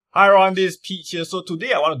Hi everyone, this is Pete here. So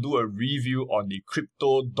today I want to do a review on the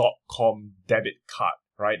Crypto.com debit card,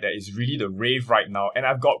 right? That is really the rave right now. And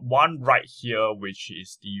I've got one right here, which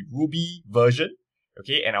is the Ruby version.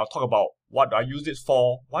 Okay, and I'll talk about what do I use it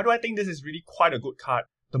for, why do I think this is really quite a good card.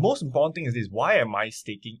 The most important thing is this, why am I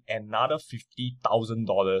staking another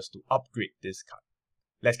 $50,000 to upgrade this card?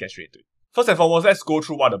 Let's get straight to it. First and foremost, let's go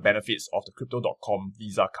through what are the benefits of the Crypto.com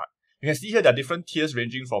Visa card. You can see here there are different tiers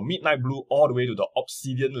ranging from Midnight Blue all the way to the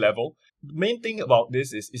Obsidian level. The main thing about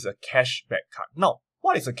this is it's a cashback card. Now,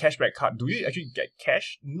 what is a cashback card? Do you actually get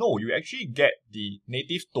cash? No, you actually get the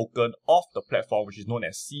native token of the platform, which is known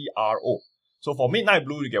as CRO. So for Midnight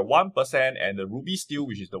Blue, you get 1%, and the Ruby Steel,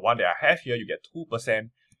 which is the one that I have here, you get 2%,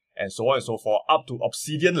 and so on and so forth, up to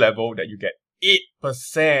Obsidian level that you get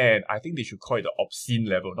 8%. I think they should call it the Obscene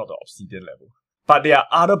level, not the Obsidian level. But there are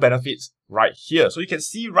other benefits right here. So you can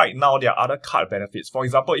see right now there are other card benefits. For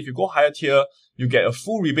example, if you go higher tier, you get a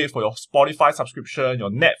full rebate for your Spotify subscription, your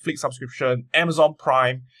Netflix subscription, Amazon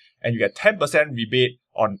Prime, and you get 10% rebate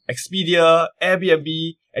on Expedia,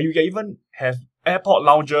 Airbnb, and you can even have airport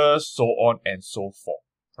lounges, so on and so forth.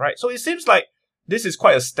 Right? So it seems like this is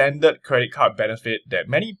quite a standard credit card benefit that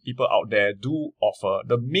many people out there do offer.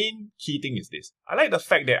 The main key thing is this. I like the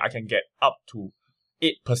fact that I can get up to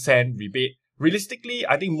 8% rebate. Realistically,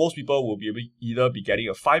 I think most people will be either be getting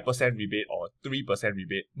a 5% rebate or a 3%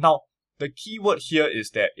 rebate. Now, the key word here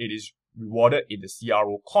is that it is rewarded in the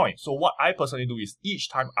CRO coin. So what I personally do is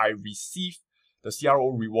each time I receive the CRO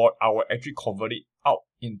reward, I will actually convert it out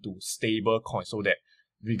into stable coin so that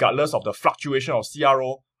regardless of the fluctuation of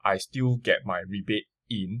CRO, I still get my rebate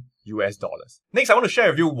in US dollars. Next, I want to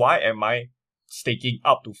share with you why am I staking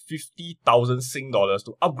up to 50,000 Sing dollars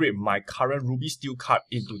to upgrade my current Ruby Steel card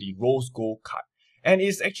into the Rose Gold card. And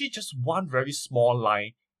it's actually just one very small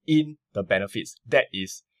line in the benefits, that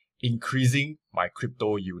is increasing my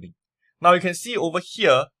crypto yielding. Now you can see over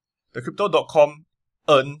here, the Crypto.com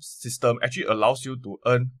earn system actually allows you to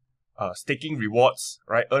earn staking rewards,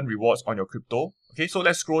 right? Earn rewards on your crypto. Okay, so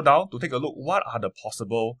let's scroll down to take a look. What are the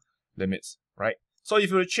possible limits, right? So if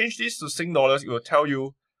you change this to Sing dollars, it will tell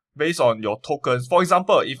you based on your tokens. For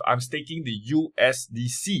example, if I'm staking the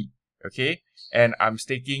USDC, okay, and I'm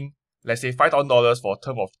staking, let's say $5,000 for a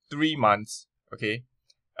term of 3 months, okay,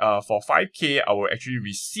 for 5K, I will actually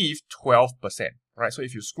receive 12%, right? So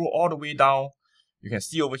if you scroll all the way down, you can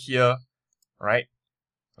see over here, right?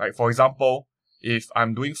 Like for example, if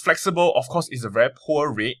I'm doing flexible, of course, it's a very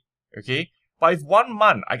poor rate, okay? But if 1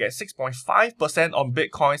 month, I get 6.5% on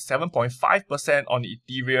Bitcoin, 7.5% on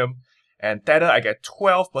Ethereum, and Tether, I get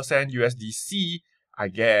 12%, USDC, I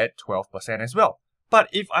get 12% as well. But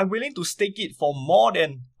if I'm willing to stake it for more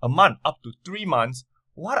than a month, up to 3 months,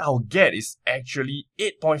 what I'll get is actually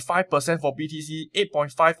 8.5% for BTC,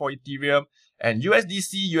 8.5% for Ethereum, and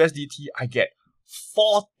USDC, USDT, I get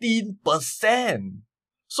 14%.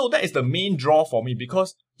 So that is the main draw for me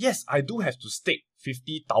because, yes, I do have to stake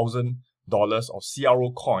 $50,000 of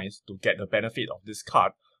CRO coins to get the benefit of this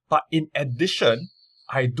card. But in addition,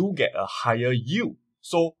 I do get a higher yield.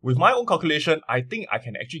 So with my own calculation, I think I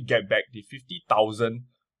can actually get back the 50,000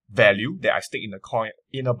 value that I stake in the coin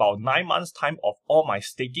in about 9 months time of all my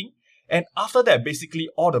staking. And after that, basically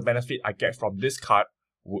all the benefit I get from this card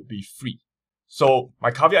would be free. So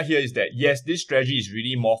my caveat here is that yes, this strategy is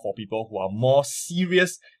really more for people who are more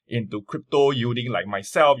serious into crypto yielding like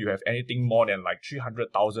myself. You have anything more than like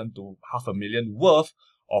 300,000 to $500,000 worth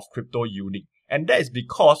of crypto yielding. And that is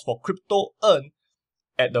because for Crypto Earn,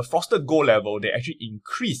 at the Frosted Gold level, they actually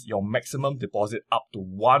increase your maximum deposit up to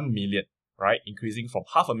 1 million, right? Increasing from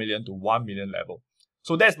 $500,000 to 1 million level.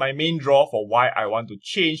 So that's my main draw for why I want to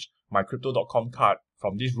change my Crypto.com card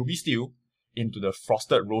from this Ruby Steel into the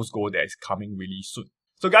Frosted Rose Gold that is coming really soon.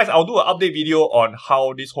 So guys, I'll do an update video on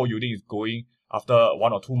how this whole yielding is going after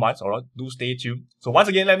 1 or 2 months, alright? Do stay tuned. So once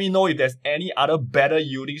again, let me know if there's any other better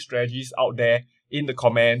yielding strategies out there in the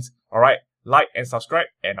comments. Alright, like and subscribe,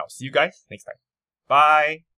 and I'll see you guys next time. Bye.